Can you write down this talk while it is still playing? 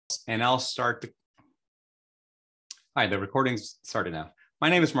and I'll start the. Hi, the recording's started now. My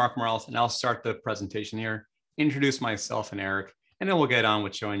name is Mark Morales, and I'll start the presentation here, introduce myself and Eric, and then we'll get on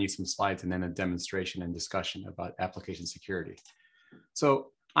with showing you some slides and then a demonstration and discussion about application security. So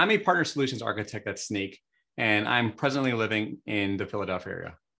I'm a partner solutions architect at Snyk, and I'm presently living in the Philadelphia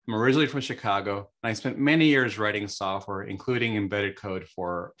area. I'm originally from Chicago, and I spent many years writing software, including embedded code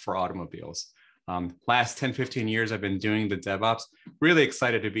for automobiles. Last 10, 15 years, I've been doing the DevOps. Really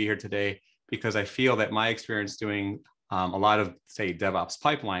excited to be here today because I feel that my experience doing a lot of, say, DevOps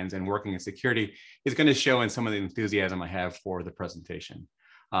pipelines and working in security is going to show in some of the enthusiasm I have for the presentation.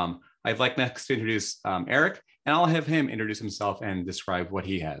 I'd like next to introduce Eric, and I'll have him introduce himself and describe what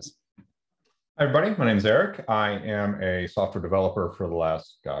he has. Hi, everybody. My name is Eric. I am a software developer for the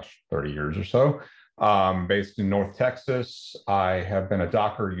last, 30 years or so. Based in North Texas. I have been a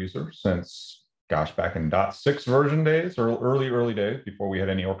Docker user since, back in .6 version days or early days before we had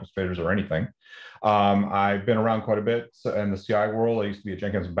any orchestrators or anything. I've been around quite a bit in the CI world. I used to be a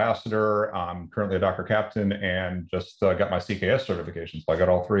Jenkins ambassador. I'm currently a Docker captain and just got my CKS certification, so I got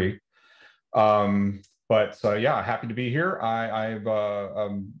all three. Yeah, happy to be here. I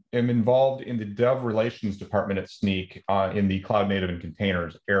am involved in the dev relations department at Snyk in the cloud native and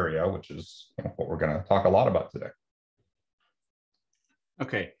containers area, which is what we're going to talk a lot about today.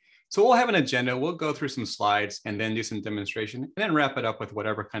 Okay, so we'll have an agenda. We'll go through some slides and then do some demonstration and then wrap it up with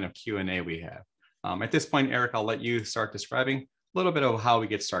whatever kind of Q&A we have. At this point, Eric, I'll let you start describing a little bit of how we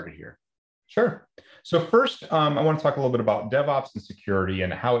get started here. Sure. So first, I want to talk a little bit about DevOps and security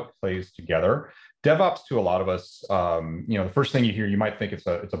and how it plays together. DevOps, to a lot of us, the first thing you hear, you might think it's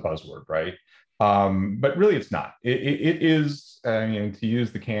a buzzword, right? But really, it's not. It is, to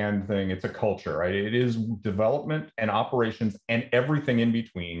use the canned thing, it's a culture, right? It is development and operations and everything in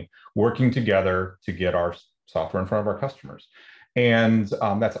between working together to get our software in front of our customers. And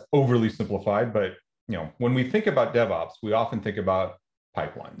that's overly simplified, but when we think about DevOps, we often think about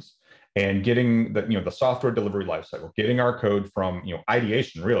pipelines and getting the software delivery lifecycle, getting our code from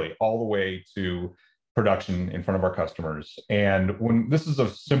ideation really all the way to production in front of our customers. And when this is a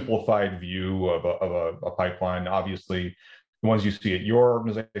simplified view of a pipeline, obviously the ones you see at your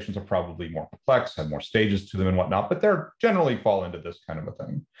organizations are probably more complex, have more stages to them and whatnot, but they're generally fall into this kind of a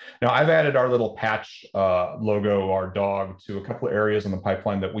thing. Now, I've added our little patch logo, our dog, to a couple of areas in the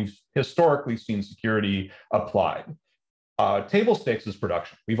pipeline that we've historically seen security applied. Table stakes is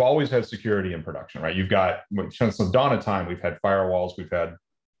production. We've always had security in production, right? You've got, since the dawn of time, we've had firewalls, we've had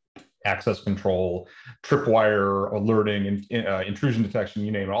access control, tripwire alerting, intrusion detection,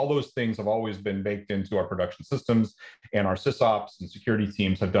 you name it. All those things have always been baked into our production systems, and our sysops and security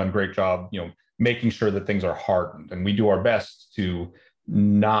teams have done a great job, making sure that things are hardened. And we do our best to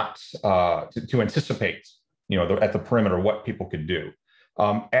not to anticipate, at the perimeter what people could do.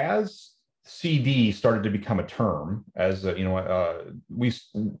 As CD started to become a term, as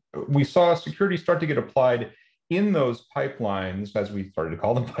we saw security start to get applied in those pipelines, as we started to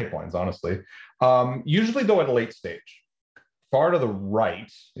call them pipelines, honestly, usually though at a late stage, far to the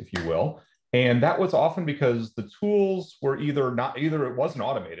right, if you will. And that was often because the tools were either it wasn't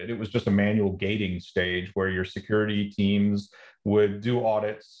automated, it was just a manual gating stage where your security teams would do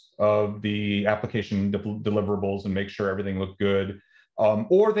audits of the application deliverables and make sure everything looked good.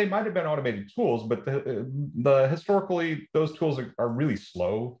 Or they might have been automated tools, but historically, those tools are really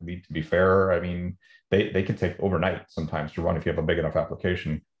slow, to be fair. I mean, they can take overnight sometimes to run if you have a big enough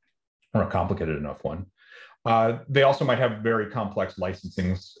application or a complicated enough one. They also might have very complex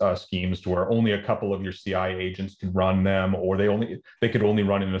licensing schemes to where only a couple of your CI agents can run them, or they could only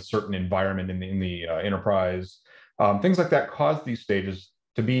run in a certain environment in the enterprise. Things like that cause these stages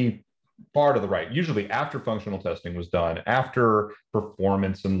to be far to the right, usually after functional testing was done, after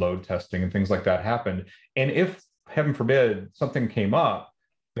performance and load testing and things like that happened. And if, heaven forbid, something came up,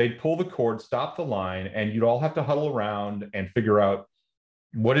 they'd pull the cord, stop the line, and you'd all have to huddle around and figure out,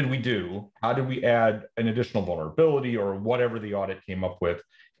 what did we do? How did we add an additional vulnerability or whatever the audit came up with?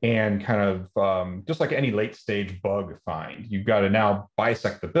 And kind of just like any late stage bug find, you've got to now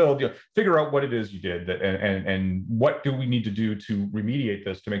bisect the build, figure out what it is you did and what do we need to do to remediate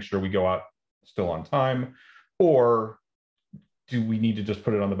this to make sure we go out still on time, or do we need to just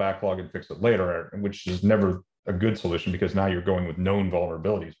put it on the backlog and fix it later, which is never a good solution because now you're going with known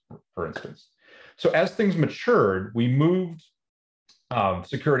vulnerabilities, for instance. So as things matured, we moved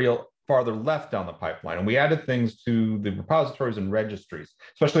security farther left down the pipeline, and we added things to the repositories and registries,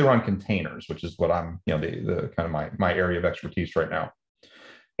 especially around containers, which is what I'm, the kind of my area of expertise right now.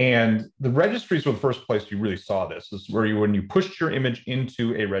 And the registries were the first place you really saw this. This is where when you pushed your image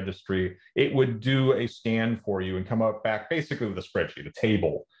into a registry, it would do a scan for you and come up back basically with a spreadsheet, a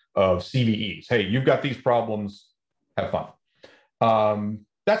table of CVEs. Hey, you've got these problems, have fun.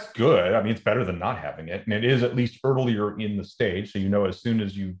 That's good. I mean, it's better than not having it. And it is at least earlier in the stage. So you know, as soon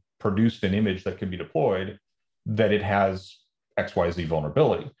as you produced an image that can be deployed, that it has XYZ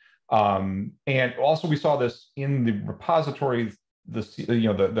vulnerability. And also we saw this in the repository,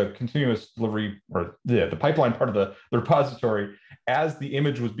 the continuous delivery, or the pipeline part of the repository. As the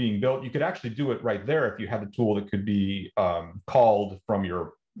image was being built, you could actually do it right there if you had a tool that could be called from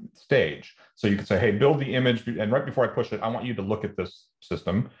your stage. So you could say, hey, build the image, and right before I push it, I want you to look at this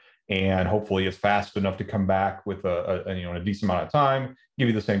system, and hopefully it's fast enough to come back with a decent amount of time, give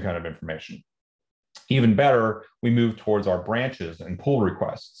you the same kind of information. Even better, we move towards our branches and pull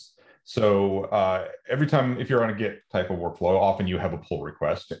requests. So every time, if you're on a Git type of workflow, often you have a pull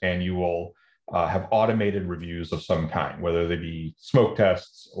request, and you will have automated reviews of some kind, whether they be smoke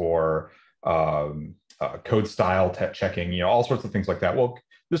tests or code style checking, all sorts of things like that. Well,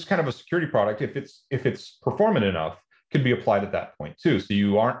 this kind of a security product, if it's performant enough, could be applied at that point too. So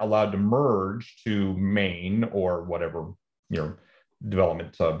you aren't allowed to merge to main or whatever your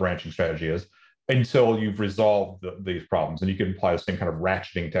development branching strategy is until you've resolved these problems. And you can apply the same kind of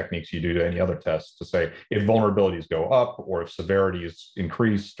ratcheting techniques you do to any other tests to say if vulnerabilities go up or if severity is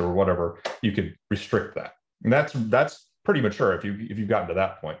increased or whatever, you could restrict that. And that's pretty mature if you've gotten to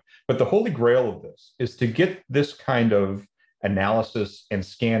that point. But the holy grail of this is to get this kind of analysis and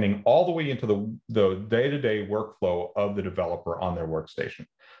scanning all the way into the day-to-day workflow of the developer on their workstation.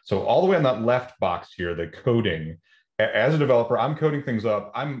 So all the way on that left box here, the coding. As a developer, I'm coding things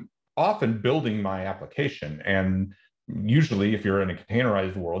up. I'm often building my application, and usually if you're in a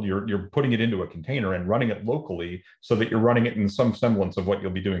containerized world, you're putting it into a container and running it locally so that you're running it in some semblance of what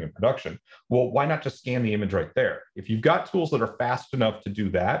you'll be doing in production. Well, why not just scan the image right there? If you've got tools that are fast enough to do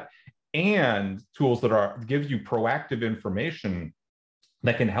that, and tools that give you proactive information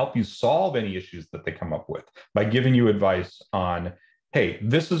that can help you solve any issues that they come up with by giving you advice on, hey,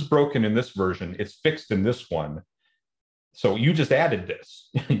 this is broken in this version, it's fixed in this one, so you just added this.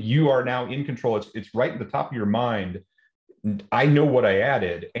 You are now in control. It's right at the top of your mind. I know what I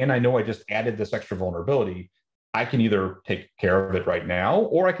added, and I know I just added this extra vulnerability. I can either take care of it right now,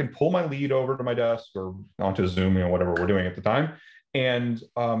 or I can pull my lead over to my desk or onto Zoom, whatever we're doing at the time. And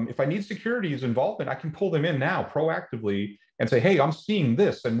if I need security's involvement, I can pull them in now proactively and say, hey, I'm seeing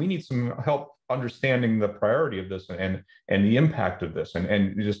this, and we need some help understanding the priority of this and the impact of this,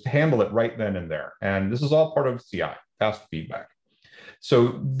 and just handle it right then and there. And this is all part of CI, fast feedback.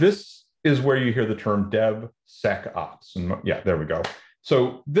 So this is where you hear the term DevSecOps. And yeah, there we go.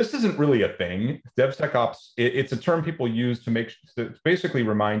 So this isn't really a thing. DevSecOps, it's a term people use to basically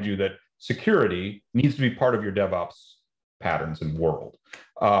remind you that security needs to be part of your DevOps patterns and world.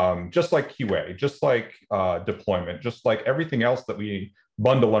 Just like QA, just like deployment, just like everything else that we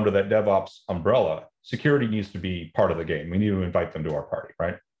bundle under that DevOps umbrella, security needs to be part of the game. We need to invite them to our party,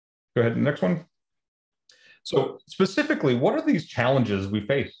 right? Go ahead, next one. So specifically, what are these challenges we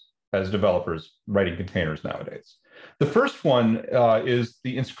face as developers writing containers nowadays? The first one is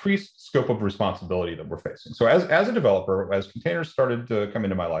the increased scope of responsibility that we're facing. So as a developer, as containers started to come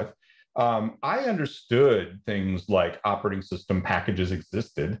into my life, I understood things like operating system packages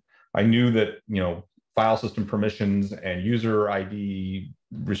existed. I knew that, file system permissions and user ID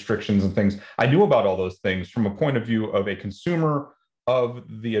restrictions and things. I knew about all those things from a point of view of a consumer of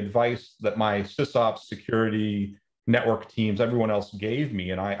the advice that my sysops, security, network teams, everyone else gave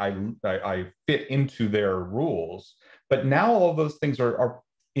me, and I fit into their rules. But now all of those things are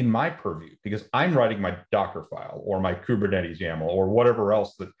in my purview because I'm writing my Docker file or my Kubernetes YAML or whatever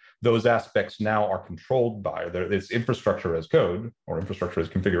else that those aspects now are controlled by. It's infrastructure as code or infrastructure as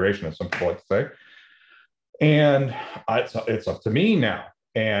configuration, as some people like to say. And it's up to me now.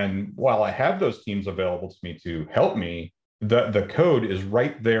 And while I have those teams available to me to help me, the code is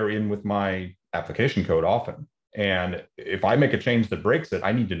right there in with my application code often. And if I make a change that breaks it,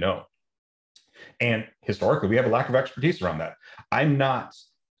 I need to know. And historically, we have a lack of expertise around that. I'm not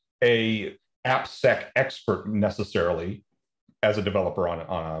a AppSec expert necessarily as a developer on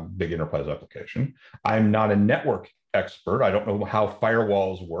a big enterprise application. I'm not a network expert. I don't know how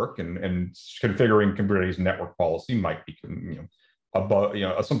firewalls work, and configuring Kubernetes network policy might be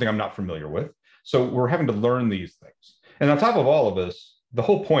something I'm not familiar with. So we're having to learn these things. And on top of all of this, the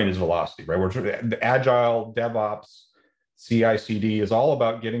whole point is velocity, right? The agile DevOps, CI/CD is all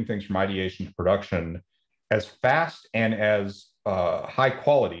about getting things from ideation to production as fast and as high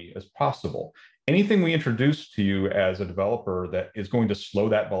quality as possible. Anything we introduce to you as a developer that is going to slow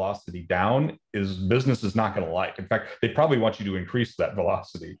that velocity down business is not going to like. In fact, they probably want you to increase that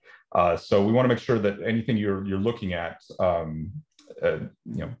velocity. So we want to make sure that anything you're looking at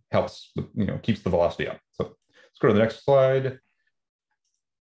helps, keeps the velocity up. So let's go to the next slide.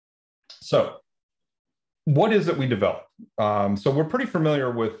 So what is it we develop? So we're pretty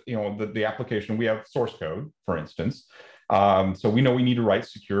familiar with the application. We have source code, for instance. So we know we need to write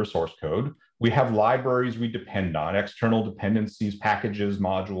secure source code. We have libraries we depend on, external dependencies, packages,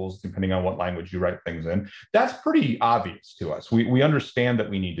 modules, depending on what language you write things in. That's pretty obvious to us. We understand that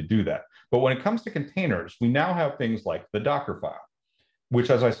we need to do that. But when it comes to containers, we now have things like the Docker file, which,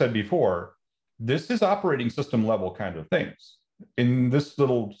 as I said before, this is operating system level kind of things. In this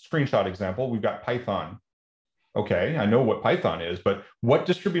little screenshot example, we've got Python. Okay, I know what Python is, but what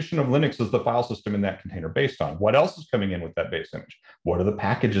distribution of Linux is the file system in that container based on? What else is coming in with that base image? What are the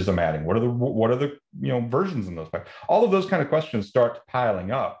packages I'm adding? What are the versions in those packages? All of those kind of questions start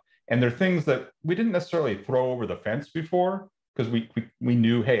piling up, and they're things that we didn't necessarily throw over the fence before because we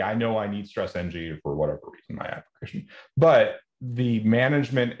knew, hey, I know I need stress ng for whatever reason in my application, but the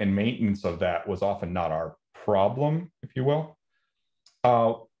management and maintenance of that was often not our problem, if you will.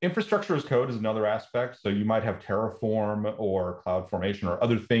 Infrastructure as code is another aspect. So you might have Terraform or CloudFormation or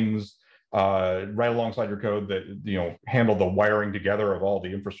other things right alongside your code that handle the wiring together of all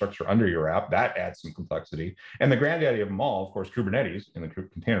the infrastructure under your app. That adds some complexity. And the granddaddy of them all, of course, Kubernetes in the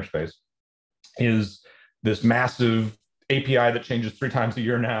container space, is this massive API that changes 3 times a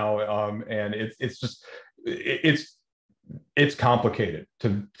year now, and it's complicated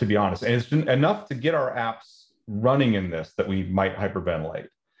to be honest, and it's been enough to get our apps running in this that we might hyperventilate.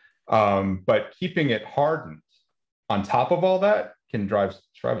 But keeping it hardened on top of all that can drive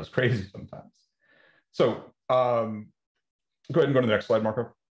us crazy sometimes. So go ahead and go to the next slide,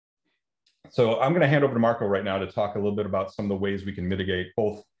 Marco. So I'm going to hand over to Marco right now to talk a little bit about some of the ways we can mitigate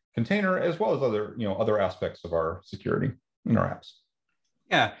both container as well as other aspects of our security in our apps.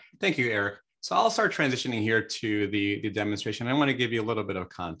 Yeah, thank you, Eric. So I'll start transitioning here to the demonstration. I want to give you a little bit of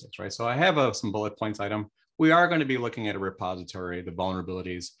context, right? So I have some bullet points item. We are going to be looking at a repository, the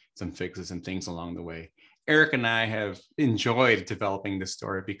vulnerabilities, some fixes and things along the way. Eric and I have enjoyed developing this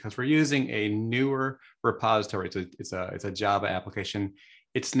story because we're using a newer repository. It's a Java application.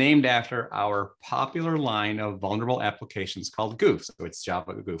 It's named after our popular line of vulnerable applications called Goof. So it's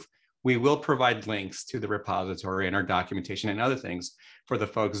Java Goof. We will provide links to the repository and our documentation and other things for the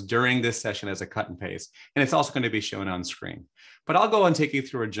folks during this session as a cut and paste. And it's also going to be shown on screen. But I'll go and take you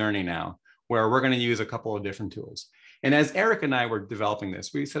through a journey now where we're going to use a couple of different tools. And as Eric and I were developing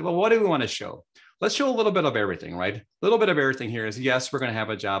this, we said, well, what do we want to show? Let's show a little bit of everything, right? A little bit of everything here is, yes, we're going to have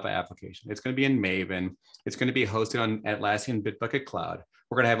a Java application. It's going to be in Maven. It's going to be hosted on Atlassian Bitbucket Cloud.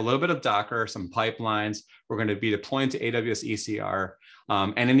 We're going to have a little bit of Docker, some pipelines. We're going to be deploying to AWS ECR.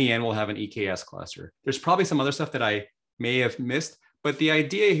 And in the end, we'll have an EKS cluster. There's probably some other stuff that I may have missed, but the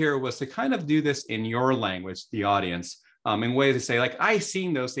idea here was to kind of do this in your language, the audience, in ways to say, like, I've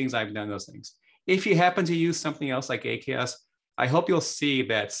seen those things, I've done those things. If you happen to use something else like AKS, I hope you'll see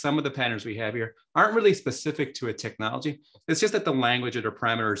that some of the patterns we have here aren't really specific to a technology. It's just that the language or the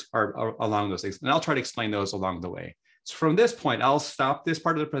parameters are along those things. And I'll try to explain those along the way. So from this point, I'll stop this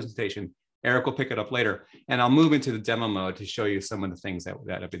part of the presentation. Eric will pick it up later, and I'll move into the demo mode to show you some of the things that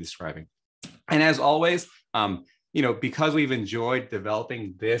I've been describing. And as always, because we've enjoyed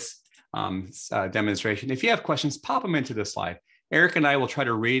developing this demonstration, if you have questions, pop them into the slide. Eric and I will try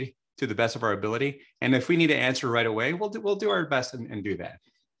to read to the best of our ability. And if we need to answer right away, we'll do our best and do that.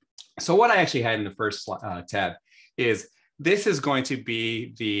 So what I actually had in the first tab is this is going to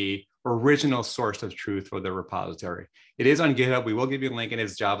be the original source of truth for the repository. It is on GitHub. We will give you a link, and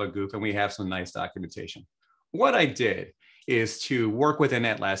it's Java Goof, and we have some nice documentation. What I did is to work within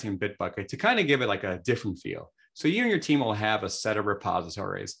Atlassian Bitbucket to kind of give it like a different feel. So you and your team will have a set of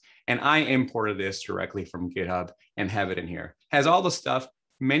repositories, and I imported this directly from GitHub and have it in here. Has all the stuff.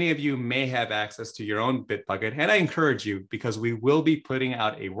 Many of you may have access to your own Bitbucket, and I encourage you because we will be putting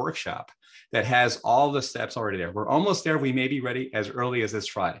out a workshop that has all the steps already there. We're almost there. We may be ready as early as this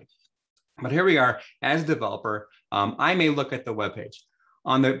Friday. But here we are as a developer. I may look at the webpage.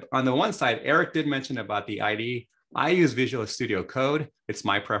 On the one side, Eric did mention about the IDE. I use Visual Studio Code. It's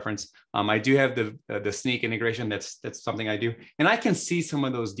my preference. I do have the Snyk integration. That's something I do. And I can see some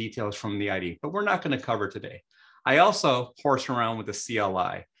of those details from the IDE, but we're not going to cover today. I also horse around with the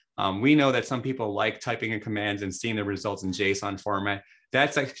CLI. We know that some people like typing in commands and seeing the results in JSON format.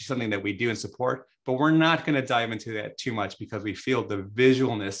 That's actually something that we do and support, but we're not going to dive into that too much because we feel the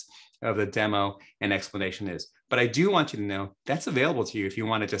visualness of the demo and explanation is. But I do want you to know that's available to you if you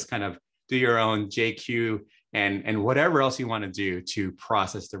want to just kind of do your own JQ and whatever else you want to do to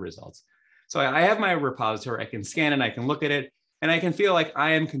process the results. So I have my repository. I can scan it, I can look at it, and I can feel like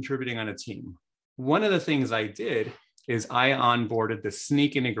I am contributing on a team. One of the things I did is I onboarded the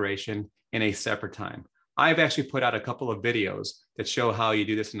Snyk integration in a separate time. I've actually put out a couple of videos that show how you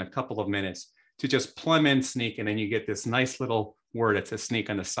do this in a couple of minutes to just plumb in Snyk, and then you get this nice little word that says Snyk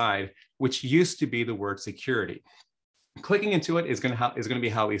on the side, which used to be the word security. Clicking into it is going to be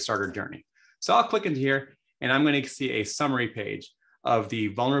how we start our journey. So I'll click into here, and I'm going to see a summary page of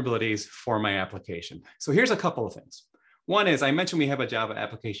the vulnerabilities for my application. So here's a couple of things. One is, I mentioned we have a Java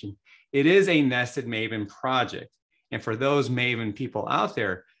application. It is a nested Maven project. And for those Maven people out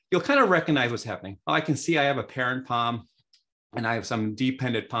there, you'll kind of recognize what's happening. Oh, I can see I have a parent POM, and I have some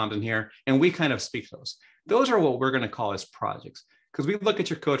dependent POMs in here, and we kind of speak those. Those are what we're going to call as projects, because we look at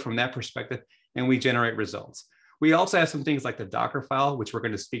your code from that perspective, and we generate results. We also have some things like the Docker file, which we're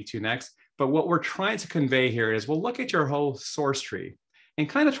going to speak to next. But what we're trying to convey here is we'll look at your whole source tree and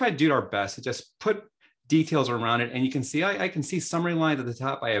kind of try to do our best to just put details around it. And you can see, I can see summary lines at the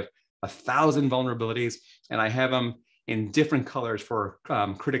top. I have 1,000 vulnerabilities, and I have them in different colors for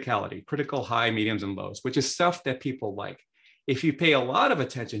criticality, critical, high, mediums, and lows, which is stuff that people like. If you pay a lot of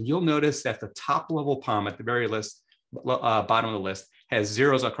attention, you'll notice that the top level POM at the very bottom of the list has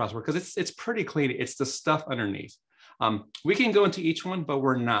zeros across, because it's pretty clean. It's the stuff underneath. We can go into each one, but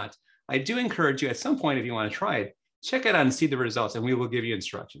we're not. I do encourage you at some point, if you want to try it, check it out and see the results, and we will give you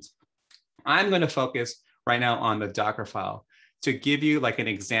instructions. I'm going to focus right now on the Docker file to give you like an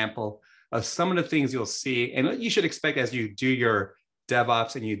example of some of the things you'll see and what you should expect as you do your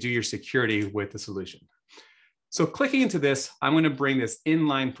DevOps and you do your security with the solution. So clicking into this, I'm going to bring this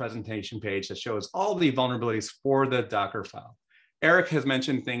inline presentation page that shows all the vulnerabilities for the Docker file. Eric has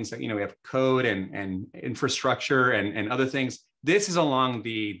mentioned things that, we have code and infrastructure and other things. This is along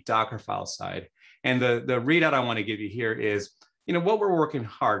the Docker file side. And the readout I want to give you here is, what we're working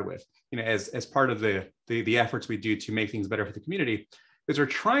hard with, as part of the efforts we do to make things better for the community, is we're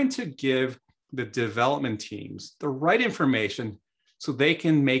trying to give the development teams the right information so they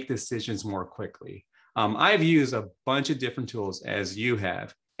can make decisions more quickly. I've used a bunch of different tools, as you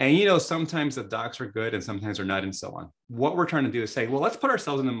have. And sometimes the docs are good and sometimes they're not, and so on. What we're trying to do is say, well, let's put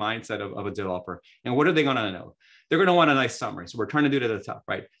ourselves in the mindset of a developer. And what are they going to know? They're going to want a nice summary. So we're trying to do it at the top,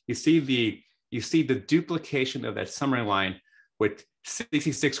 right? You see the duplication of that summary line with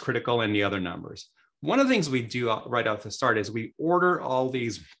 66 critical and the other numbers. One of the things we do right out the start is we order all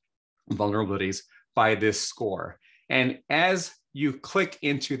these vulnerabilities by this score. And as you click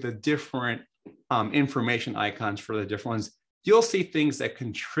into the different information icons for the different ones, you'll see things that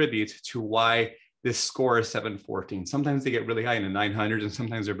contribute to why this score is 714. Sometimes they get really high in the 900s, and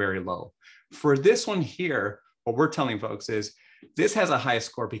sometimes they're very low. For this one here, what we're telling folks is this has a high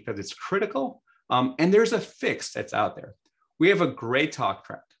score because it's critical, and there's a fix that's out there. We have a great talk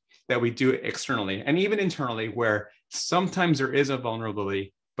track that we do externally and even internally, where sometimes there is a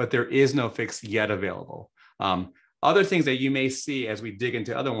vulnerability, but there is no fix yet available. Other things that you may see as we dig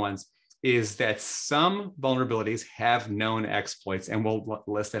into other ones is that some vulnerabilities have known exploits, and we'll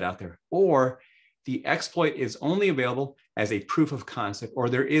list it out there, or the exploit is only available as a proof of concept, or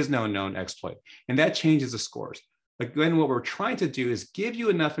there is no known exploit, and that changes the scores. Again, what we're trying to do is give you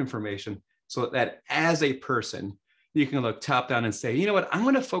enough information so that as a person, you can look top down and say, you know what, I'm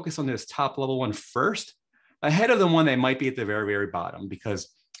going to focus on this top level one first, ahead of the one that might be at the very, very bottom, because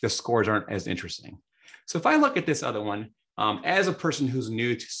the scores aren't as interesting. So if I look at this other one, as a person who's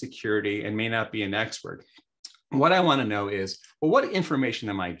new to security and may not be an expert, what I want to know is, well, what information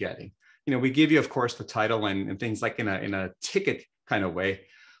am I getting? We give you, of course, the title and things like in a ticket kind of way.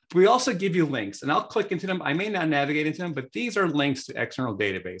 We also give you links, and I'll click into them. I may not navigate into them, but these are links to external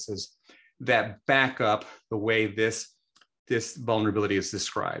databases that back up the way this vulnerability is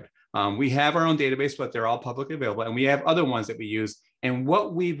described. We have our own database, but they're all publicly available, and we have other ones that we use. And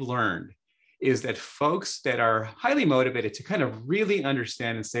what we've learned is that folks that are highly motivated to kind of really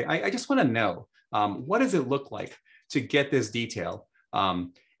understand and say, I just want to know, what does it look like to get this detail?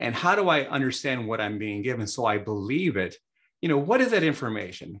 And how do I understand what I'm being given so I believe it? What is that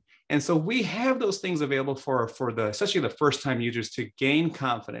information? And so we have those things available for especially the first time users, to gain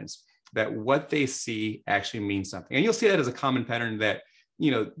confidence that what they see actually means something. And you'll see that as a common pattern that,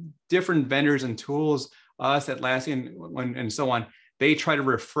 different vendors and tools, us, Atlassian, and so on, they try to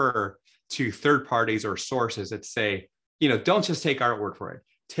refer to third parties or sources that say, don't just take our word for it,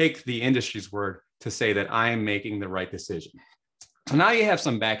 take the industry's word to say that I am making the right decision. So now you have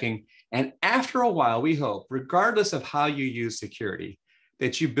some backing. And after a while, we hope, regardless of how you use security,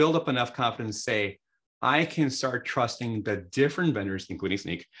 that you build up enough confidence to say, I can start trusting the different vendors, including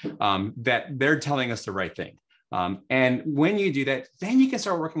Snyk, that they're telling us the right thing. And when you do that, then you can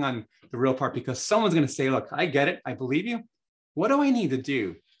start working on the real part, because someone's going to say, look, I get it. I believe you. What do I need to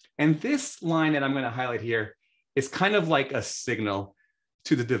do? And this line that I'm going to highlight here is kind of like a signal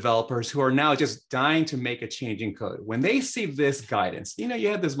to the developers who are now just dying to make a change in code. When they see this guidance, you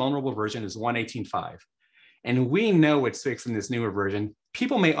have this vulnerable version is 1.18.5, and we know it's fixed in this newer version,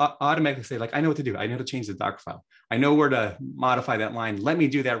 people may automatically say, like, I know what to do. I know to change the Docker file. I know where to modify that line. Let me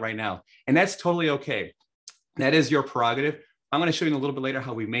do that right now. And that's totally okay. That is your prerogative. I'm going to show you a little bit later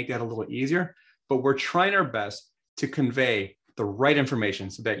how we make that a little easier, but we're trying our best to convey the right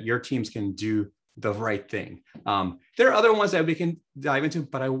information so that your teams can do the right thing. There are other ones that we can dive into,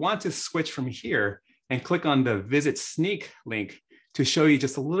 but I want to switch from here and click on the Visit Snyk link to show you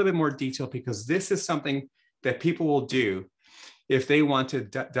just a little bit more detail, because this is something that people will do if they want to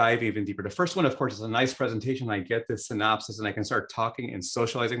dive even deeper. The first one, of course, is a nice presentation. I get this synopsis and I can start talking and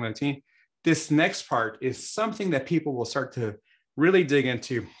socializing with my team. This next part is something that people will start to really dig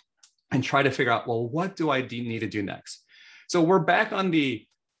into and try to figure out, well, what do I need to do next? So we're back on the,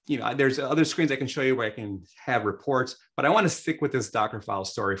 there's other screens I can show you where I can have reports, but I want to stick with this Docker file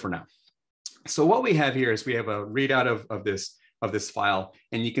story for now. So what we have here is we have a readout of this file,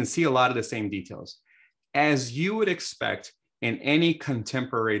 and you can see a lot of the same details. As you would expect in any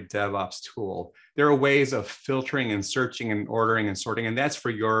contemporary DevOps tool, there are ways of filtering and searching and ordering and sorting, and that's for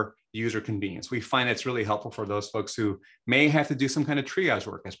your user convenience. We find it's really helpful for those folks who may have to do some kind of triage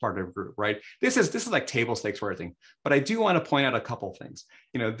work as part of a group, right? This is like table stakes for everything. But I do want to point out a couple things.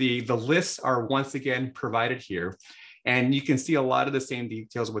 The lists are once again provided here, and you can see a lot of the same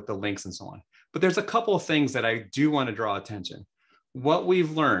details with the links and so on. But there's a couple of things that I do want to draw attention. What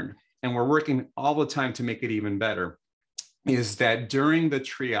we've learned, and we're working all the time to make it even better, is that during the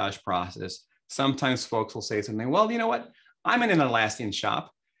triage process, sometimes folks will say something, well, you know what? I'm in an Atlassian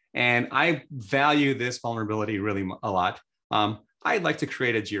shop, and I value this vulnerability really a lot. I'd like to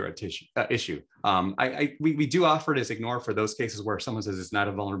create a Jira issue. We do offer it as ignore for those cases where someone says it's not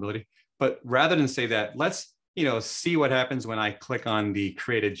a vulnerability. But rather than say that, let's see what happens when I click on the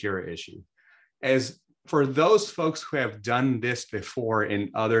create a Jira issue. As for those folks who have done this before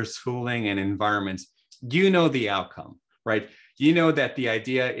in other tooling and environments, the outcome, right? That the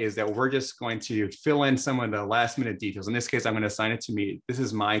idea is that we're just going to fill in some of the last minute details. In this case, I'm going to assign it to me. This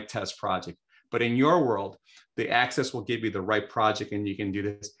is my test project. But in your world, the access will give you the right project and you can do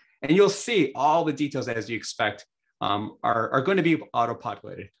this. And you'll see all the details as you expect are going to be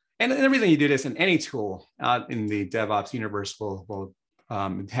auto-populated. And the reason you do this in any tool in the DevOps universe will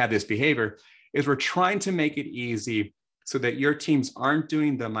have this behavior is we're trying to make it easy so that your teams aren't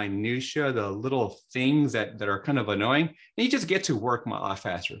doing the minutia, the little things that are kind of annoying, and you just get to work a lot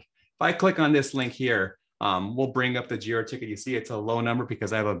faster. If I click on this link here, we'll bring up the Jira ticket. You see it's a low number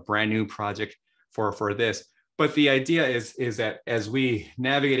because I have a brand new project for this. But the idea is that as we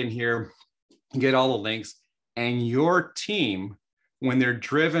navigate in here, get all the links, and your team, when they're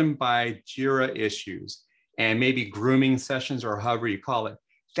driven by Jira issues and maybe grooming sessions or however you call it,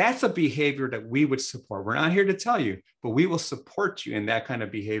 that's a behavior that we would support. We're not here to tell you, but we will support you in that kind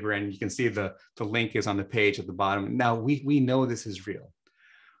of behavior. And you can see the link is on the page at the bottom. Now, we know this is real.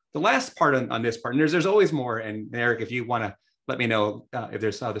 The last part on this part, and there's always more, and Eric, if you want to let me know if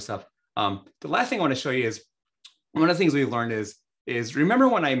there's other stuff. The last thing I want to show you is, one of the things we've learned is remember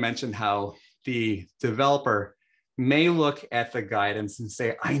when I mentioned how the developer may look at the guidance and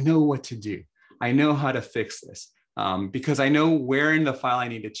say, I know what to do. I know how to fix this. Because I know where in the file I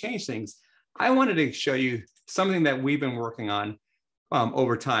need to change things. I wanted to show you something that we've been working on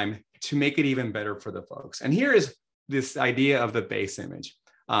over time to make it even better for the folks. And here is this idea of the base image.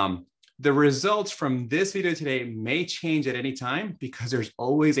 The results from this video today may change at any time because there's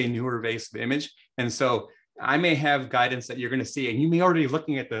always a newer base image. And so I may have guidance that you're going to see, and you may already be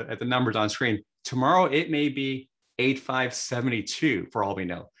looking at the numbers on screen. Tomorrow, it may be 8572 for all we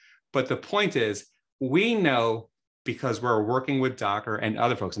know. But the point is, we know, because we're working with Docker and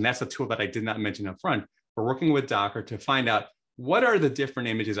other folks, and that's a tool that I did not mention up front. We're working with Docker to find out what are the different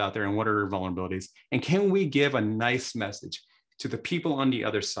images out there and what are vulnerabilities, and can we give a nice message to the people on the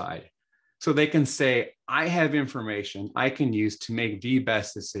other side so they can say, I have information I can use to make the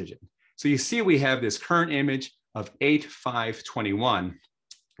best decision. So you see we have this current image of 8521,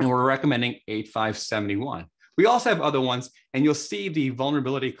 and we're recommending 8571. We also have other ones, and you'll see the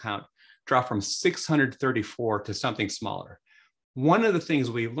vulnerability count drop from 634 to something smaller. One of the things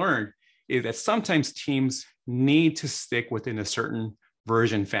we learned is that sometimes teams need to stick within a certain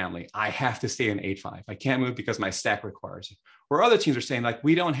version family. I have to stay in 8.5. I can't move because my stack requires it. Or other teams are saying, like,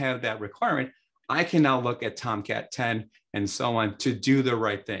 we don't have that requirement. I can now look at Tomcat 10 and so on to do the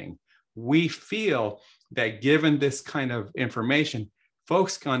right thing. We feel that given this kind of information,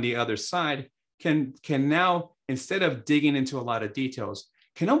 folks on the other side can now, instead of digging into a lot of details,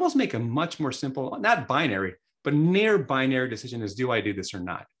 can almost make a much more simple, not binary, But near binary decision is, do I do this or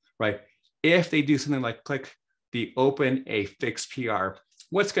not, right? If they do something like click the open a fix PR,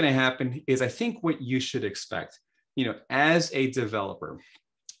 what's going to happen is I think what you should expect, as a developer,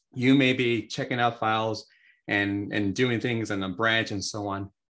 you may be checking out files and doing things in a branch and so on.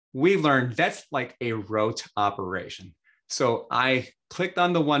 We learned that's like a rote operation. So I clicked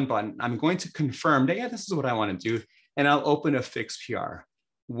on the one button. I'm going to confirm that, yeah, this is what I want to do. And I'll open a fix PR.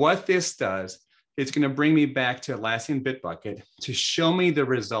 What this does, it's going to bring me back to Atlassian Bitbucket to show me the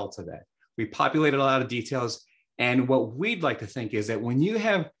results of that. We populated a lot of details. And what we'd like to think is that when you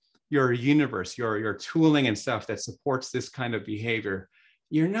have your universe, your tooling and stuff that supports this kind of behavior,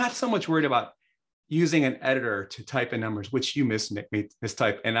 you're not so much worried about using an editor to type in numbers, which you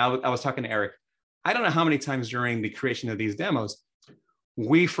mistype. And I was talking to Eric. I don't know how many times during the creation of these demos,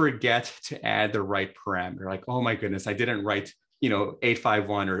 we forget to add the right parameter. Like, oh my goodness, I didn't write,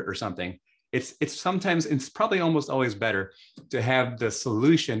 851 or something. It's sometimes, it's probably almost always better to have the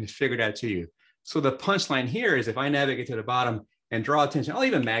solution figured out to you. So the punchline here is if I navigate to the bottom and draw attention, I'll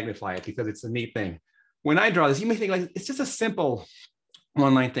even magnify it because it's a neat thing. When I draw this, you may think like, it's just a simple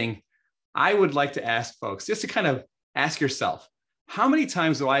one-line thing. I would like to ask folks just to kind of ask yourself, how many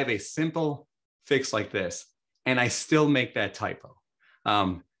times do I have a simple fix like this and I still make that typo?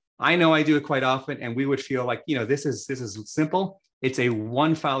 I know I do it quite often, and we would feel like, this is simple. It's a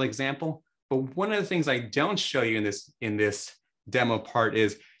one file example. But one of the things I don't show you in this demo part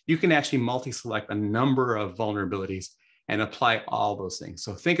is you can actually multi-select a number of vulnerabilities and apply all those things.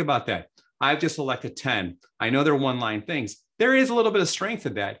 So think about that. I've just selected 10. I know they're one-line things. There is a little bit of strength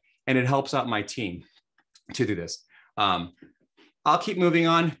in that, and it helps out my team to do this. I'll keep moving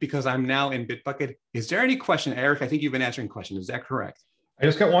on because I'm now in Bitbucket. Is there any question, Eric? I think you've been answering questions. Is that correct? I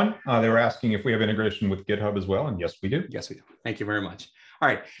just got one. They were asking if we have integration with GitHub as well, and yes, we do. Yes, we do. Thank you very much. All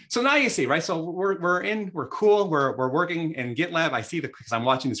right. So now you see, right? So we're cool. We're working in GitLab. I see because I'm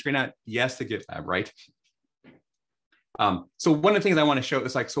watching the screen out. Yes, the GitLab, right? So one of the things I want to show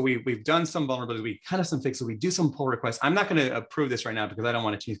is like, so we've done some vulnerabilities, we kind of some fixes, we do some pull requests. I'm not going to approve this right now because I don't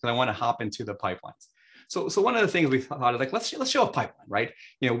want to change, because I want to hop into the pipelines. So one of the things we thought is like, let's show a pipeline, right?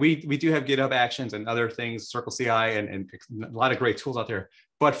 We do have GitHub Actions and other things, Circle CI and a lot of great tools out there.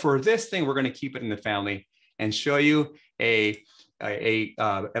 But for this thing, we're going to keep it in the family and show you a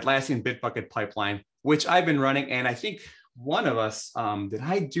Atlassian Bitbucket pipeline, which I've been running. And I think one of us, did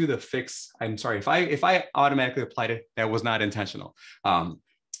I do the fix? I'm sorry, if I automatically applied it, that was not intentional.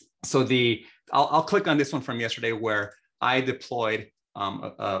 So I'll click on this one from yesterday where I deployed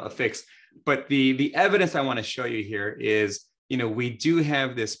a fix. But the evidence I want to show you here is, we do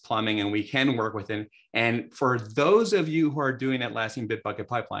have this plumbing and we can work with it. And for those of you who are doing Atlassian Bitbucket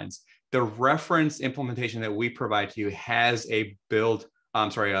pipelines, the reference implementation that we provide to you has a build,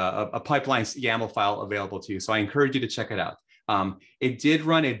 a pipeline YAML file available to you. So I encourage you to check it out. It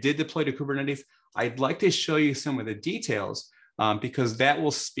did deploy to Kubernetes. I'd like to show you some of the details because that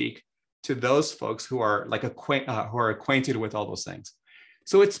will speak to those folks who are acquainted with all those things.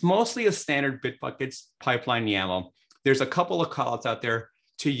 So it's mostly a standard Bitbucket pipeline YAML. There's a couple of callouts out there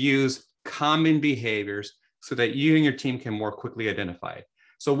to use common behaviors so that you and your team can more quickly identify it.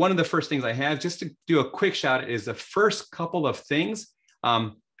 So one of the first things I have, just to do a quick shout, is the first couple of things,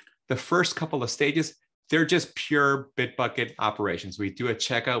 the first couple of stages, they're just pure Bitbucket operations. We do a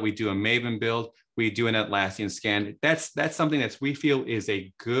checkout, we do a Maven build, we do an Atlassian scan. That's something that we feel is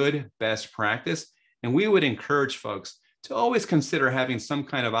a good best practice. And we would encourage folks to always consider having some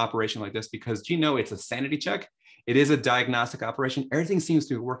kind of operation like this because, it's a sanity check. It is a diagnostic operation. Everything seems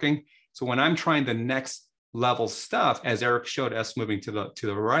to be working. So when I'm trying the next level stuff, as Eric showed us moving to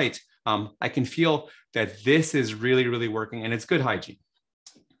the right, I can feel that this is really, really working and it's good hygiene.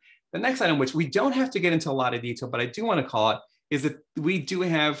 The next item, which we don't have to get into a lot of detail, but I do want to call it, is that we do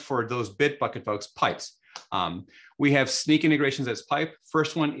have for those Bitbucket folks, pipes. We have Snyk integrations as pipe.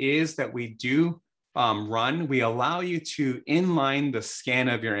 First one is that we do we allow you to inline the scan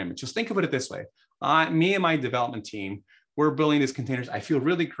of your image. Just think of it this way. Me and my development team, we're building these containers. I feel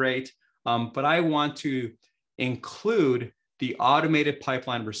really great, but I want to include the automated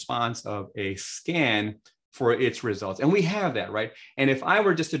pipeline response of a scan for its results. And we have that, right? And if I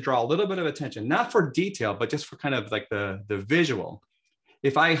were just to draw a little bit of attention, not for detail, but just for kind of like the visual,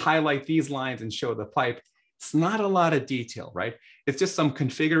 if I highlight these lines and show the pipe, it's not a lot of detail, right? It's just some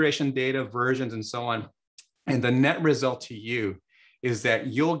configuration data, versions, and so on. And the net result to you is that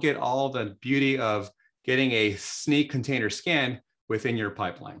you'll get all the beauty of getting a Snyk container scan within your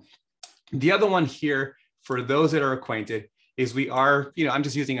pipeline. The other one here, for those that are acquainted, is we are, I'm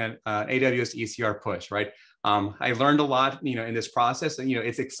just using an AWS ECR push, right? I learned a lot, in this process, and,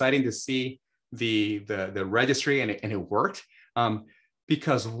 it's exciting to see the registry, and it worked.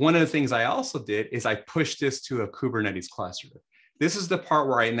 Because one of the things I also did is I pushed this to a Kubernetes cluster. This is the part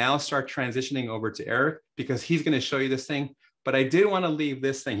where I now start transitioning over to Eric, because he's going to show you this thing. But I did want to leave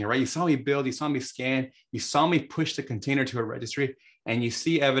this thing here, right? You saw me build, you saw me scan, you saw me push the container to a registry, and you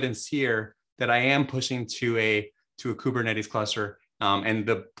see evidence here that I am pushing to a Kubernetes cluster. And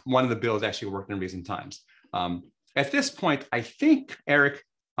one of the builds actually worked in recent times. At this point, I think, Eric,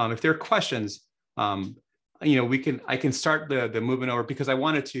 if there are questions, I can start the movement over, because I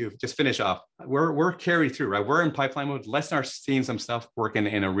wanted to just finish off. We're carried through, right? We're in pipeline mode. Let's start seeing some stuff working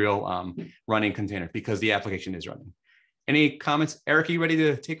in a real running container, because the application is running. Any comments? Eric, are you ready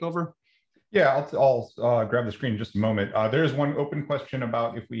to take over? Yeah, I'll grab the screen in just a moment. There's one open question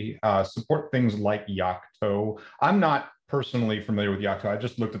about if we support things like Yocto. I'm not personally familiar with Yocto. I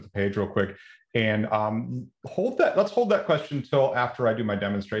just looked at the page real quick. And let's hold that question until after I do my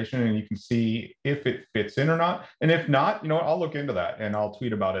demonstration, and you can see if it fits in or not. And if not, I'll look into that and I'll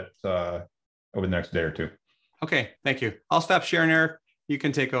tweet about it over the next day or two. Okay, thank you. I'll stop sharing, Eric. You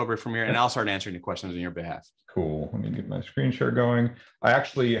can take over from here, and I'll start answering the questions on your behalf. Cool. Let me get my screen share going. I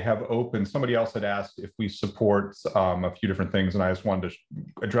actually have opened, somebody else had asked if we support a few different things, and I just wanted to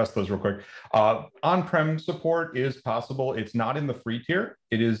address those real quick. On-prem support is possible. It's not in the free tier.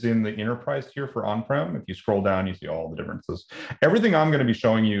 It is in the enterprise tier for on-prem. If you scroll down, you see all the differences. Everything I'm going to be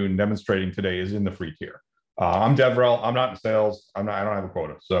showing you and demonstrating today is in the free tier. I'm DevRel. I'm not in sales. I don't have a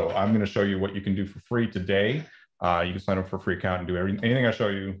quota. So I'm going to show you what you can do for free today. You can sign up for a free account and do anything I show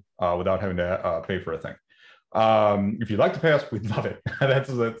you without having to pay for a thing. If you'd like to pay us, we'd love it.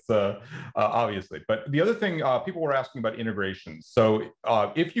 that's obviously. But the other thing, people were asking about integrations. So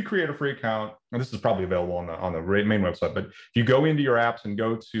if you create a free account, and this is probably available on the main website, but if you go into your apps and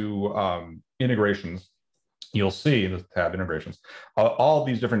go to integrations, you'll see the tab integrations, all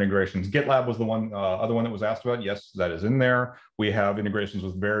these different integrations. GitLab was the other one that was asked about. Yes, that is in there. We have integrations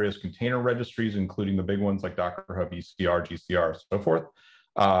with various container registries, including the big ones like Docker Hub, ECR, GCR, so forth.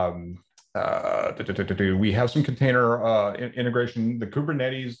 We have some container integration. The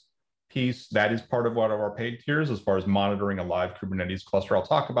Kubernetes piece, that is part of one of our paid tiers as far as monitoring a live Kubernetes cluster. I'll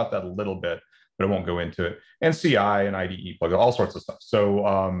talk about that a little bit, but I won't go into it. And CI and IDE plugin, all sorts of stuff.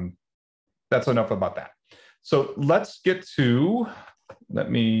 So that's enough about that. So let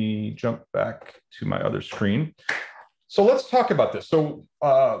me jump back to my other screen. So let's talk about this. So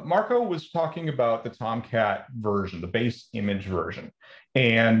Marco was talking about the Tomcat version, the base image version.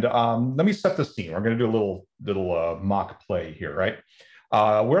 And let me set the scene. We're going to do a little mock play here, right?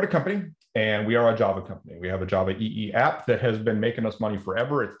 We're at a company, and we are a Java company. We have a Java EE app that has been making us money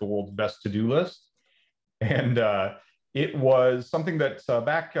forever. It's the world's best to-do list. And it was something that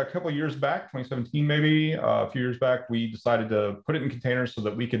back a couple of years back, 2017 maybe, a few years back, we decided to put it in containers so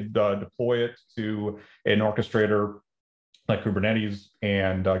that we could deploy it to an orchestrator like Kubernetes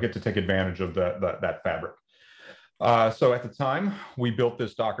and get to take advantage of that fabric. So at the time, we built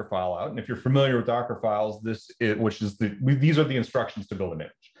this Docker file out. And if you're familiar with Docker files, these are the instructions to build an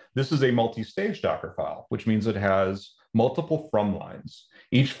image. This is a multi-stage Docker file, which means it has multiple from lines.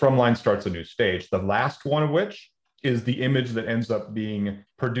 Each from line starts a new stage, the last one of which is the image that ends up being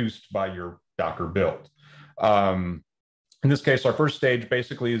produced by your Docker build. In this case, our first stage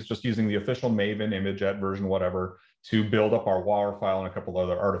basically is just using the official Maven image at version whatever to build up our WAR file and a couple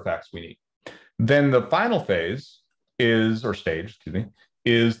other artifacts we need. Then the final phase is the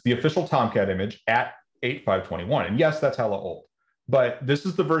official Tomcat image at 8.5.21. And yes, that's hella old, but this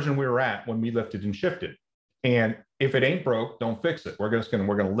is the version we were at when we lifted and shifted. And if it ain't broke, don't fix it. We're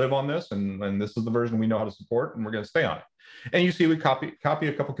gonna live on this, and this is the version we know how to support, and we're gonna stay on it. And you see, we copy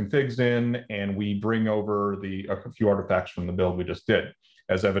a couple configs in, and we bring over a few artifacts from the build we just did,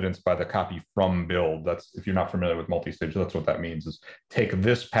 as evidenced by the copy from build. That's, if you're not familiar with multi-stage, that's what that means, is take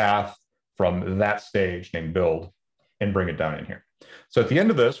this path from that stage named build and bring it down in here. So at the end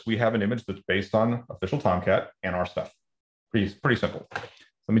of this, we have an image that's based on official Tomcat and our stuff. Pretty simple.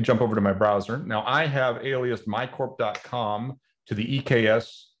 Let me jump over to my browser. Now I have aliased mycorp.com to the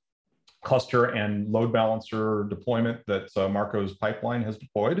EKS cluster and load balancer deployment that Marco's pipeline has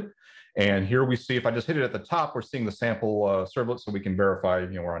deployed. And here we see, if I just hit it at the top, we're seeing the sample servlet, so we can verify,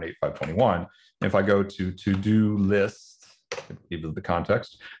 we're on 8.5.21. If I go to list, give it the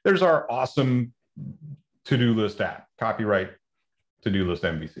context, there's our awesome to-do list app, copyright to-do list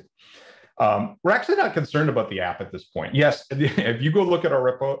MVC. We're actually not concerned about the app at this point. Yes, if you go look at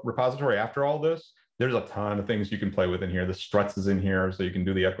our repository after all this, there's a ton of things you can play with in here. The struts is in here, so you can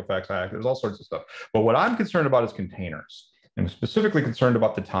do the Equifax hack. There's all sorts of stuff. But what I'm concerned about is containers. I'm specifically concerned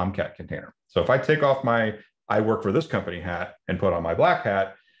about the Tomcat container. So if I take off my I work for this company hat and put on my black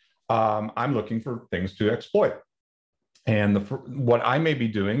hat, I'm looking for things to exploit. And what I may be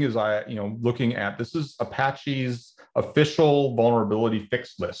doing is looking at, this is Apache's official vulnerability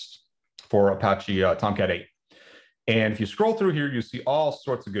fix list for Apache Tomcat 8. And if you scroll through here, you see all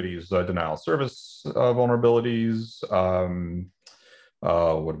sorts of goodies, denial of service vulnerabilities.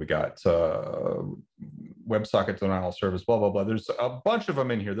 What do we got? WebSocket denial of service, blah, blah, blah. There's a bunch of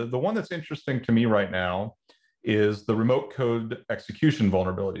them in here. The one that's interesting to me right now is the remote code execution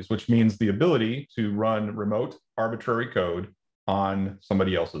vulnerabilities, which means the ability to run remote arbitrary code on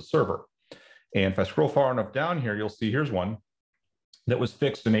somebody else's server. And if I scroll far enough down here, you'll see here's one that was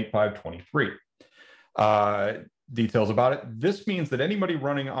fixed in 8.5.23. Details about it. This means that anybody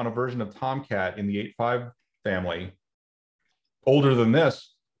running on a version of Tomcat in the 8.5 family older than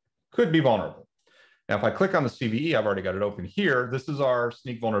this could be vulnerable. Now, if I click on the CVE, I've already got it open here. This is our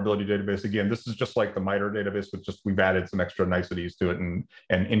Snyk vulnerability database. Again, this is just like the MITRE database, but just we've added some extra niceties to it and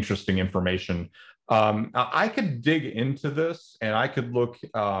interesting information. I could dig into this and I could look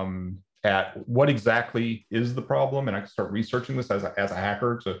at what exactly is the problem, and I can start researching this as a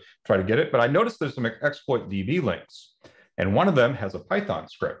hacker to try to get it. But I noticed there's some exploit DB links, and one of them has a Python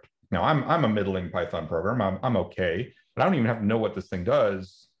script. Now, I'm a middling Python programmer. I'm okay, but I don't even have to know what this thing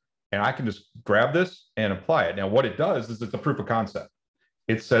does. And I can just grab this and apply it. Now, what it does is it's a proof of concept.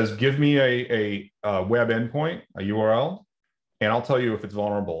 It says, give me a web endpoint, a URL, and I'll tell you if it's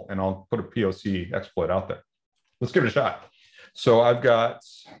vulnerable, and I'll put a POC exploit out there. Let's give it a shot. So I've got,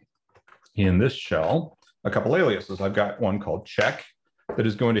 in this shell, a couple aliases. I've got one called check that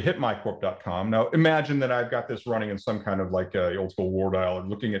is going to hit mycorp.com. Now, imagine that I've got this running in some kind of like old school war dial, or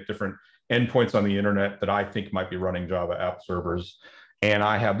looking at different endpoints on the internet that I think might be running Java app servers. And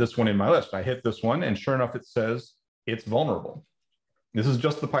I have this one in my list. I hit this one, and sure enough, it says it's vulnerable. This is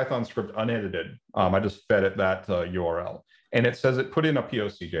just the Python script unedited. I just fed it that URL. And it says it put in a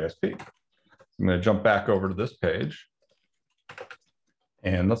POC JSP. I'm going to jump back over to this page.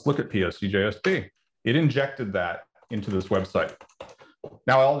 And let's look at POC JSP. It injected that into this website.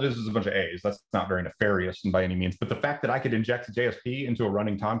 Now, all it is a bunch of A's. That's not very nefarious by any means. But the fact that I could inject a JSP into a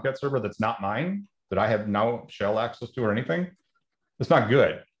running Tomcat server that's not mine, that I have no shell access to or anything, it's not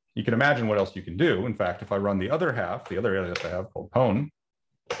good. You can imagine what else you can do. In fact, if I run the other half, the other alias I have called pwn,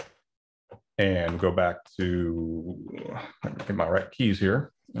 and go back to, get my right keys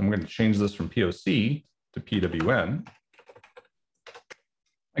here. I'm going to change this from POC to PWN.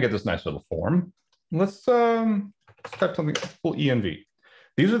 I get this nice little form. Let's type something, pull env.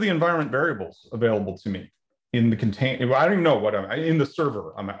 These are the environment variables available to me in the container. I don't even know what in the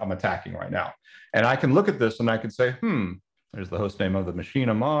server I'm attacking right now. And I can look at this and I can say, there's the host name of the machine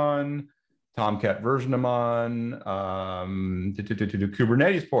I'm on, Tomcat version I'm on,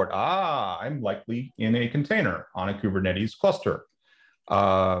 Kubernetes port. I'm likely in a container on a Kubernetes cluster.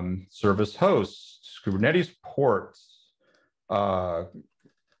 Service host, Kubernetes port.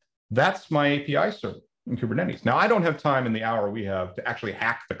 That's my API server in Kubernetes. Now, I don't have time in the hour we have to actually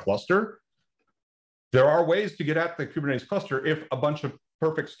hack the cluster. There are ways to get at the Kubernetes cluster if a bunch of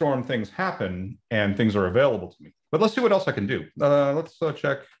perfect storm things happen and things are available to me. But let's see what else I can do. Let's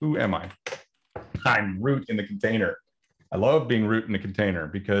check, who am I? I'm root in the container. I love being root in the container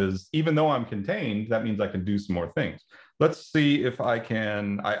because even though I'm contained, that means I can do some more things. Let's see if I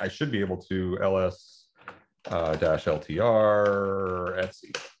can, I should be able to ls-ltr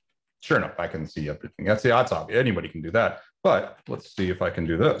etc. Sure enough, I can see everything. That's obvious. Anybody can do that. But let's see if I can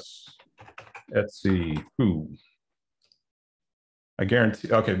do this. Etc who. I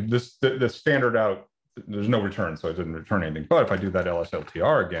guarantee, okay, this standard out, there's no return, so it didn't return anything. But if I do that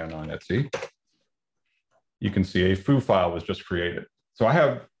ls-ltr again on etc, you can see a foo file was just created. So I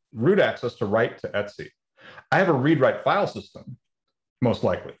have root access to write to etc. I have a read-write file system, most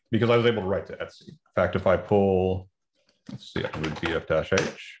likely, because I was able to write to etc. In fact, if I pull, let's see, I can root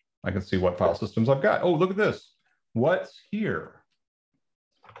df-h, I can see what file systems I've got. Oh, look at this. What's here?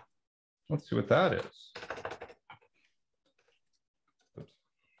 Let's see what that is. Oops.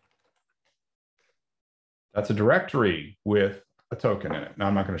 That's a directory with a token in it. Now,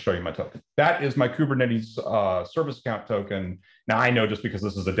 I'm not going to show you my token. That is my Kubernetes service account token. Now, I know just because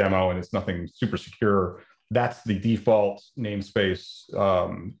this is a demo and it's nothing super secure, that's the default namespace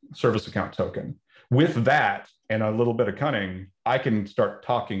service account token. With that and a little bit of cunning, I can start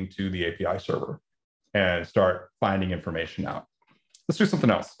talking to the API server and start finding information out. Let's do something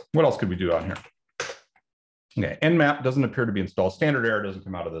else. What else could we do on here? Okay, nmap doesn't appear to be installed. Standard error doesn't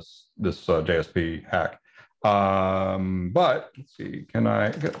come out of this JSP hack. But let's see, can I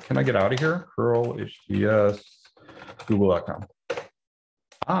get out of here? Curl hts google.com.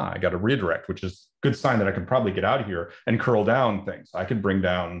 I got a redirect, which is a good sign that I can probably get out of here and curl down things. I could bring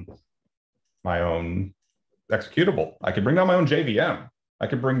down my own executable. I could bring down my own JVM. I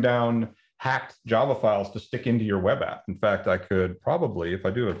could bring down hacked Java files to stick into your web app. In fact, I could probably, if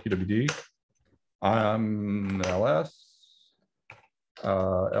I do a pwd ls-l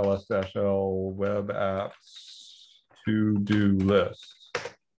web apps to-do list.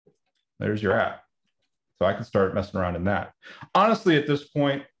 There's your app. So I can start messing around in that. Honestly, at this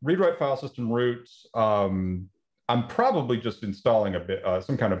point, read-write file system root, I'm probably just installing a bit,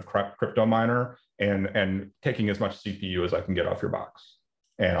 some kind of crypto miner and taking as much CPU as I can get off your box.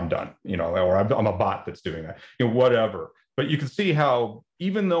 And I'm done, or I'm a bot that's doing that, whatever. But you can see how,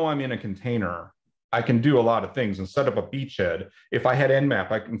 even though I'm in a container, I can do a lot of things and set up a beachhead. If I had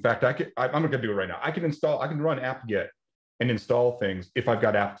Nmap, I'm going to do it right now. I can run apt-get and install things if I've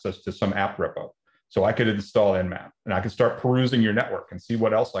got access to some app repo. So I could install Nmap and I could start perusing your network and see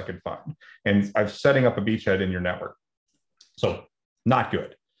what else I could find. And I'm setting up a beachhead in your network. So not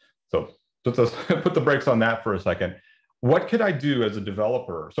good. So let's put the brakes on that for a second. What could I do as a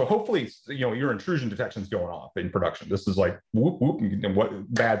developer? So hopefully, your intrusion detection is going off in production. This is like whoop, whoop, and what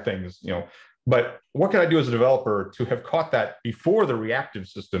bad things, But what can I do as a developer to have caught that before the reactive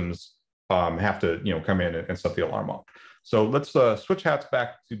systems have to, come in and set the alarm off? So let's switch hats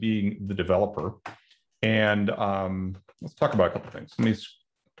back to being the developer. And let's talk about a couple of things. Let me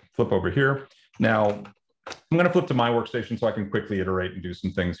flip over here. Now, I'm going to flip to my workstation so I can quickly iterate and do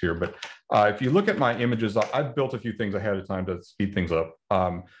some things here. But if you look at my images, I've built a few things ahead of time to speed things up.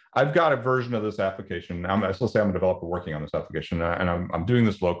 I've got a version of this application. Let's say I'm a developer working on this application, and I'm doing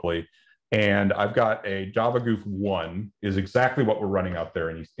this locally. And I've got a Java Goof 1 is exactly what we're running out there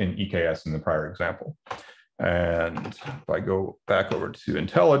in EKS in the prior example. And if I go back over to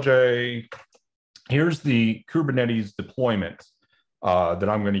IntelliJ, here's the Kubernetes deployment that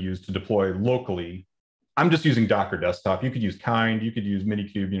I'm going to use to deploy locally. I'm just using Docker Desktop. You could use Kind, you could use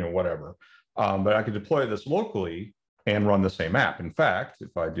Minikube, whatever. But I could deploy this locally and run the same app. In fact,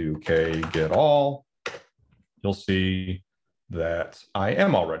 if I do get all, you'll see that I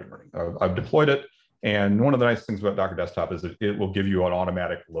am already running. I've deployed it. And one of the nice things about Docker Desktop is that it will give you an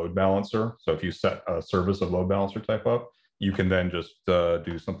automatic load balancer. So if you set a service of load balancer type up, you can then just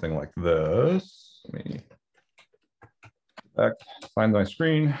do something like this. Let me find my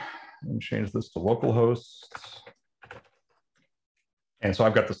screen and change this to localhost. And so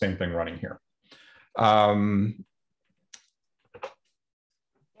I've got the same thing running here. But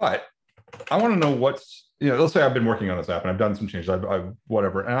I want to know what's, let's say I've been working on this app and I've done some changes,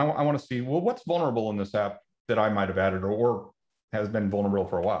 whatever. And I want to see, well, what's vulnerable in this app that I might have added or has been vulnerable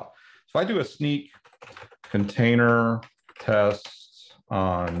for a while. So if I do a Snyk container test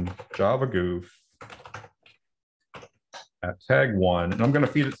on Java Goof at tag 1, and I'm going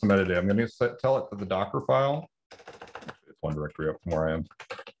to feed it some metadata. I'm going to tell it that the Docker file, it's one directory up from where I am.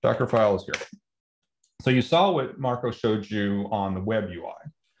 Docker file is here. So you saw what Marco showed you on the web UI.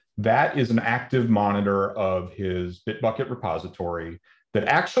 That is an active monitor of his Bitbucket repository that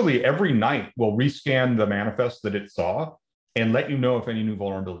actually every night will rescan the manifest that it saw and let you know if any new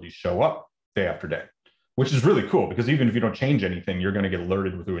vulnerabilities show up day after day, which is really cool because even if you don't change anything, you're going to get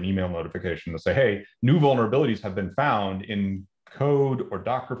alerted through an email notification to say, hey, new vulnerabilities have been found in code or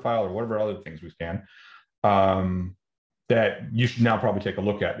Docker file or whatever other things we scan that you should now probably take a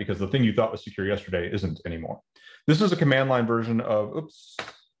look at because the thing you thought was secure yesterday isn't anymore. This is a command line version of, oops,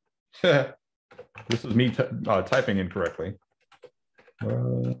 this is me typing incorrectly.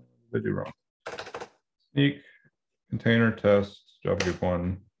 What did I do wrong? Snyk container test Java Goof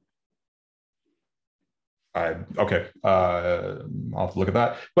 1. Okay, I'll have to look at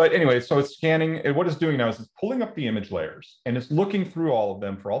that. But anyway, so it's scanning. And what it's doing now is it's pulling up the image layers and it's looking through all of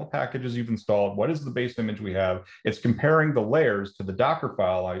them for all the packages you've installed. What is the base image we have? It's comparing the layers to the Docker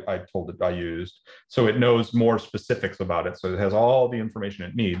file I told it I used. So it knows more specifics about it. So it has all the information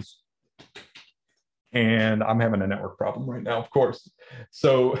it needs. And I'm having a network problem right now, of course.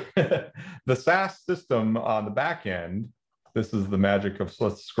 So the SaaS system on the back end, this is the magic of, so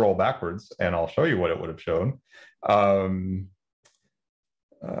let's scroll backwards and I'll show you what it would have shown.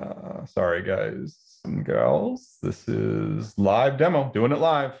 Sorry, guys and gals. This is live demo, doing it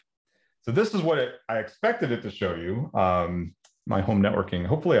live. So this is what I expected it to show you. My home networking,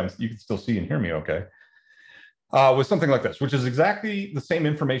 hopefully you can still see and hear me okay. With something like this, which is exactly the same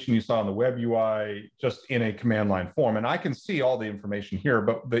information you saw on the web UI, just in a command line form. And I can see all the information here,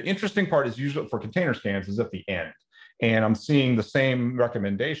 but the interesting part is usually for container scans is at the end. And I'm seeing the same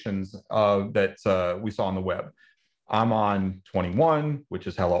recommendations that we saw on the web. I'm on 21, which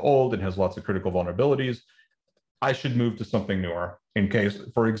is hella old and has lots of critical vulnerabilities. I should move to something newer in case,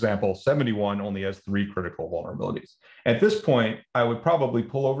 for example, 71 only has 3 critical vulnerabilities. At this point, I would probably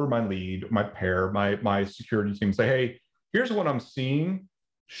pull over my lead, my pair, my security team and say, hey, here's what I'm seeing.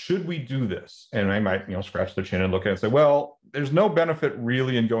 Should we do this? And I might, scratch their chin and look at it and say, well, there's no benefit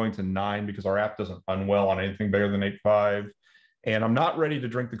really in going to 9 because our app doesn't run well on anything bigger than 8.5. And I'm not ready to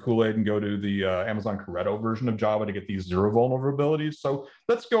drink the Kool-Aid and go to the Amazon Corretto version of Java to get these 0 vulnerabilities. So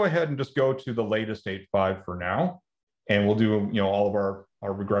let's go ahead and just go to the latest 8.5 for now. And we'll do all of our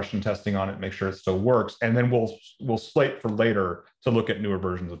regression testing on it, make sure it still works. And then we'll slate for later to look at newer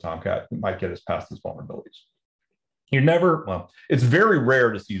versions of Tomcat that might get us past these vulnerabilities. It's very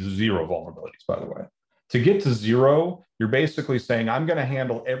rare to see 0 vulnerabilities, by the way. To get to 0, you're basically saying, I'm going to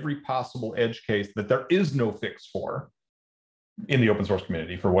handle every possible edge case that there is no fix for in the open source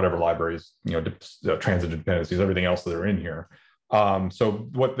community for whatever libraries, transitive dependencies, everything else that are in here. So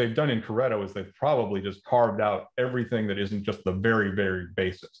what they've done in Corretto is they've probably just carved out everything that isn't just the very, very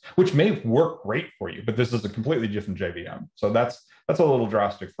basics, which may work great for you, but this is a completely different JVM. So that's a little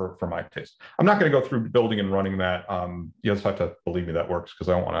drastic for my taste. I'm not going to go through building and running that. You just have to believe me that works because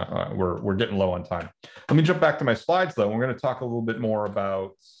I don't want to, we're getting low on time. Let me jump back to my slides though. We're going to talk a little bit more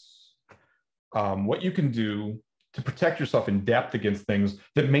about what you can do to protect yourself in depth against things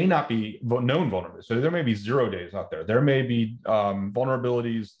that may not be known vulnerabilities. So there may be 0 days out there. There may be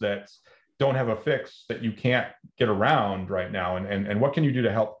vulnerabilities that don't have a fix that you can't get around right now. And what can you do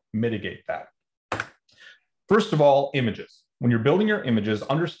to help mitigate that? First of all, images. When you're building your images,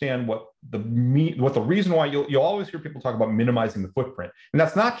 understand what the reason why you'll always hear people talk about minimizing the footprint. And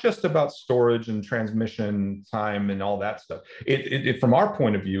that's not just about storage and transmission time and all that stuff. From our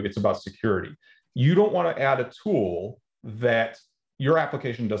point of view, it's about security. You don't want to add a tool that your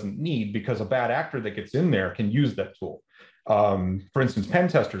application doesn't need because a bad actor that gets in there can use that tool. For instance, pen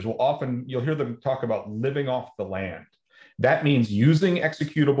testers you'll hear them talk about living off the land. That means using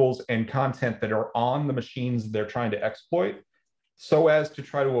executables and content that are on the machines they're trying to exploit so as to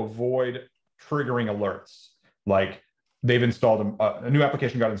try to avoid triggering alerts. Like they've installed a new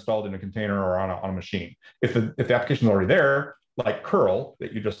application got installed in a container or on a machine. If the application is already there, like curl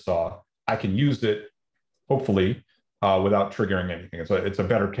that you just saw, I can use it, hopefully, without triggering anything. It's a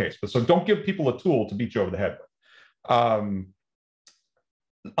better case. But so don't give people a tool to beat you over the head with.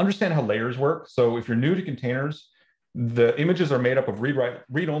 Understand how layers work. So if you're new to containers, the images are made up of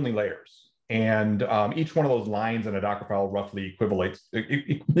read-only layers. And each one of those lines in a Docker file roughly is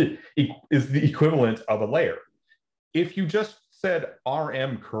the equivalent of a layer. If you just said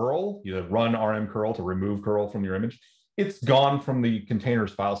rm curl, you run rm curl to remove curl from your image, it's gone from the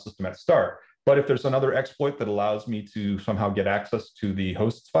container's file system at start. But if there's another exploit that allows me to somehow get access to the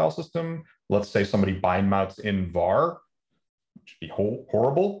host's file system, let's say somebody bind mounts in var, which would be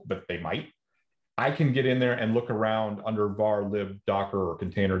horrible, but they might. I can get in there and look around under var lib docker or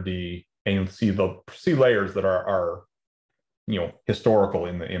containerd and see layers that are historical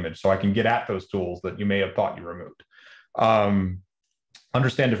in the image. So I can get at those tools that you may have thought you removed.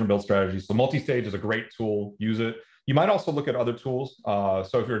 Understand different build strategies. So multi-stage is a great tool. Use it. You might also look at other tools.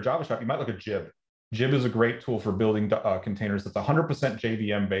 So if you're a Java shop, you might look at Jib. Jib is a great tool for building containers that's 100%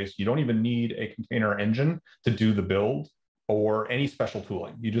 JVM based. You don't even need a container engine to do the build or any special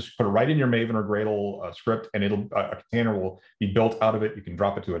tooling. You just put it right in your Maven or Gradle script, and a container will be built out of it. You can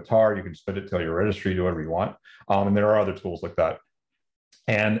drop it to a tar. You can spit it to your registry, do whatever you want. And there are other tools like that.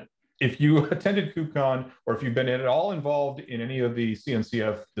 And if you attended KubeCon or if you've been at all involved in any of the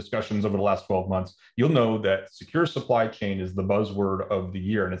CNCF discussions over the last 12 months, you'll know that secure supply chain is the buzzword of the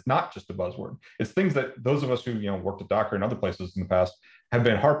year. And it's not just a buzzword. It's things that those of us who worked at Docker and other places in the past have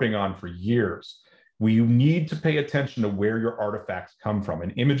been harping on for years. We need to pay attention to where your artifacts come from,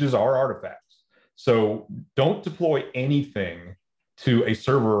 and images are artifacts. So don't deploy anything to a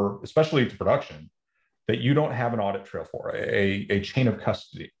server, especially to production, that you don't have an audit trail for, a chain of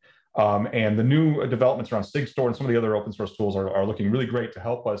custody. And the new developments around SigStore and some of the other open source tools are looking really great to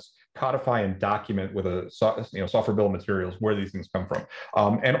help us codify and document with a software bill of materials where these things come from.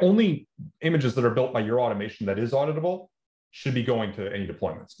 And only images that are built by your automation that is auditable should be going to any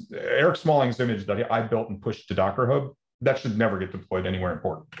deployments. Eric Smalling's image that I built and pushed to Docker Hub, that should never get deployed anywhere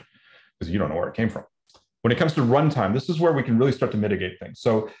important because you don't know where it came from. When it comes to runtime, this is where we can really start to mitigate things.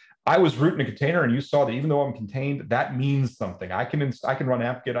 So I was rooting a container, and you saw that even though I'm contained, that means something. I can run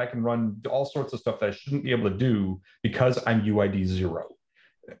apt-get, I can run all sorts of stuff that I shouldn't be able to do because I'm UID 0.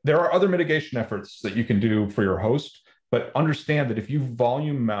 There are other mitigation efforts that you can do for your host, but understand that if you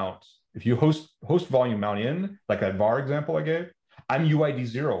host volume mount in, like that var example I gave, I'm UID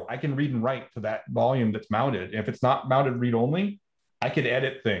 0. I can read and write to that volume that's mounted. And if it's not mounted read-only, I could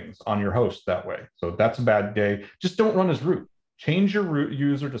edit things on your host that way. So that's a bad day. Just don't run as root. Change your root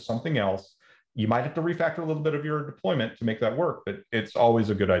user to something else. You might have to refactor a little bit of your deployment to make that work, but it's always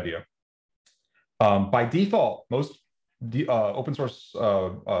a good idea. By default, most open source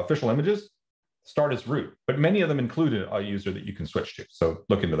official images start as root, but many of them include a user that you can switch to. So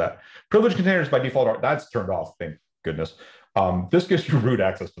look into that. Privileged containers by default, that's turned off, thank goodness. This gives you root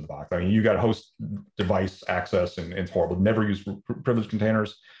access to the box. I mean, you got host device access, and it's horrible. Never use privileged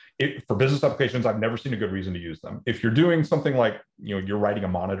containers. For business applications, I've never seen a good reason to use them. If you're doing something like, you're writing a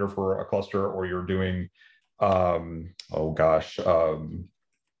monitor for a cluster, or you're doing,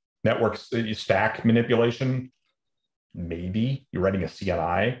 network stack manipulation, maybe you're writing a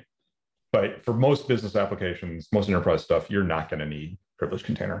CNI. But for most business applications, most enterprise stuff, you're not going to need privileged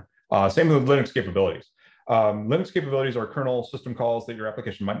container. Same with Linux capabilities. Linux capabilities are kernel system calls that your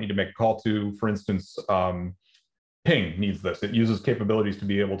application might need to make a call to. For instance, ping needs this. It uses capabilities to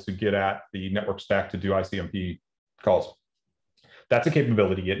be able to get at the network stack to do ICMP calls. That's a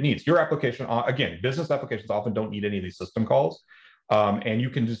capability it needs. Your application, again, business applications often don't need any of these system calls. And you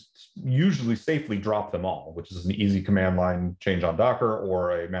can just usually safely drop them all, which is an easy command line change on Docker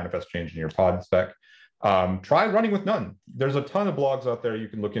or a manifest change in your pod spec. Try running with none. There's a ton of blogs out there you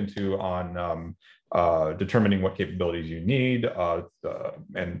can look into on determining what capabilities you need,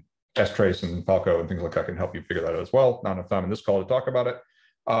 and strace and Falco and things like that can help you figure that out as well. Not enough time in this call to talk about it.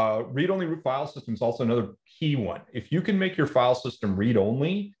 Read-only root file system is also another key one. If you can make your file system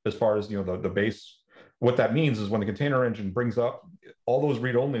read-only, as far as the base, what that means is when the container engine brings up, all those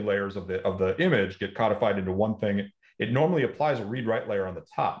read-only layers of the image get codified into one thing. It normally applies a read-write layer on the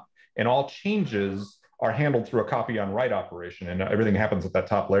top, and all changes are handled through a copy on write operation, and everything happens at that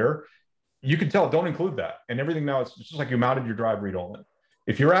top layer. You can tell, don't include that. And everything now, it's just like you mounted your drive read-only.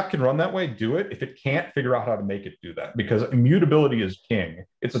 If your app can run that way, do it. If it can't, figure out how to make it do that, because immutability is king.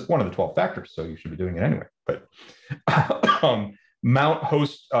 It's one of the 12 factors, so you should be doing it anyway. But mount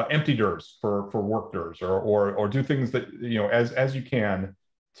host empty DIRs for work DIRs, or do things that, as you can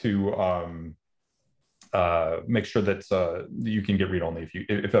to make sure that you can get read-only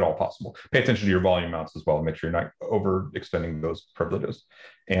if at all possible. Pay attention to your volume mounts as well. Make sure you're not overextending those privileges.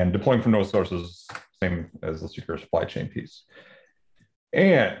 And deploying from node sources, same as the secure supply chain piece.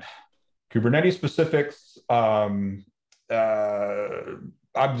 And Kubernetes specifics, I'm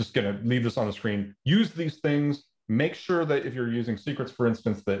just going to leave this on the screen. Use these things. Make sure that if you're using secrets, for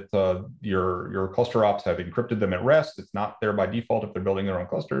instance, that your cluster ops have encrypted them at rest. It's not there by default if they're building their own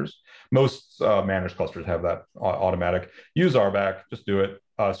clusters. Most managed clusters have that automatic. Use RBAC, just do it.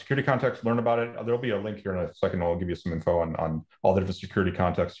 Security context, learn about it. There'll be a link here in a second. I'll give you some info on all the different security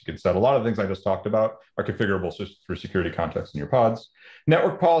contexts you can set. A lot of the things I just talked about are configurable through security context in your pods.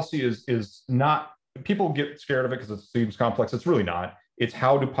 Network policy is not, people get scared of it because it seems complex. It's really not. It's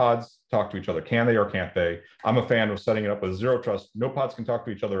how do pods talk to each other? Can they or can't they? I'm a fan of setting it up with zero trust. No pods can talk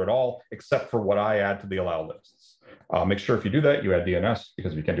to each other at all, except for what I add to the allow lists. Make sure if you do that, you add DNS,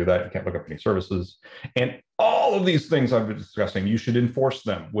 because if you can't do that, you can't look up any services. And all of these things I've been discussing, you should enforce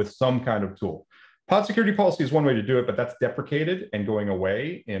them with some kind of tool. Pod security policy is one way to do it, but that's deprecated and going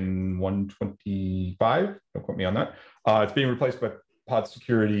away in 125. Don't quote me on that. It's being replaced by pod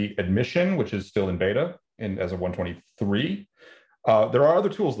security admission, which is still in beta and as of 123. There are other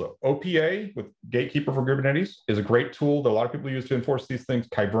tools though. OPA with Gatekeeper for Kubernetes is a great tool that a lot of people use to enforce these things.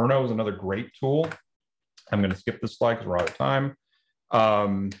 Kyverno is another great tool. I'm going to skip this slide because we're out of time.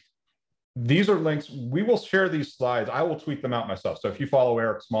 These are links. We will share these slides. I will tweet them out myself. So if you follow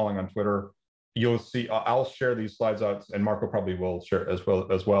Eric Smalling on Twitter, you'll see I'll share these slides out, and Marco probably will share as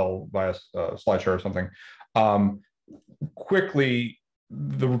well via SlideShare or something. Quickly,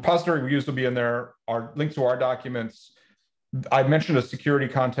 the repository we use will be in there. Our links to our documents. I mentioned a security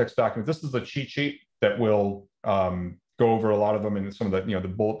context document. This is a cheat sheet that will go over a lot of them and some of the the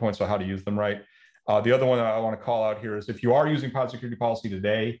bullet points on how to use them right. The other one that I want to call out here is if you are using pod security policy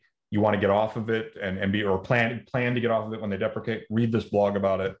today, you want to get off of it and plan to get off of it when they deprecate, read this blog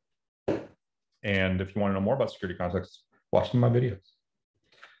about it. And if you want to know more about security context, watch some of my videos.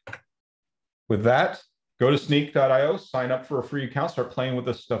 With that, go to snyk.io, sign up for a free account, start playing with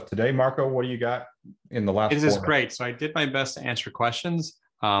this stuff today. Marco, what do you got in the last? This is great. So I did my best to answer questions.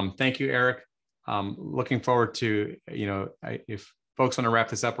 Thank you, Eric. Looking forward to, if folks want to wrap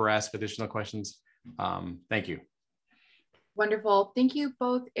this up or ask additional questions, thank you. Wonderful. Thank you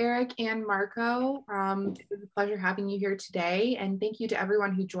both, Eric and Marco. It was a pleasure having you here today. And thank you to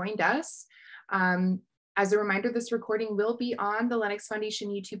everyone who joined us. As a reminder, this recording will be on the Linux Foundation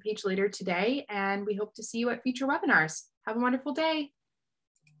YouTube page later today, and we hope to see you at future webinars. Have a wonderful day.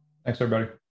 Thanks, everybody.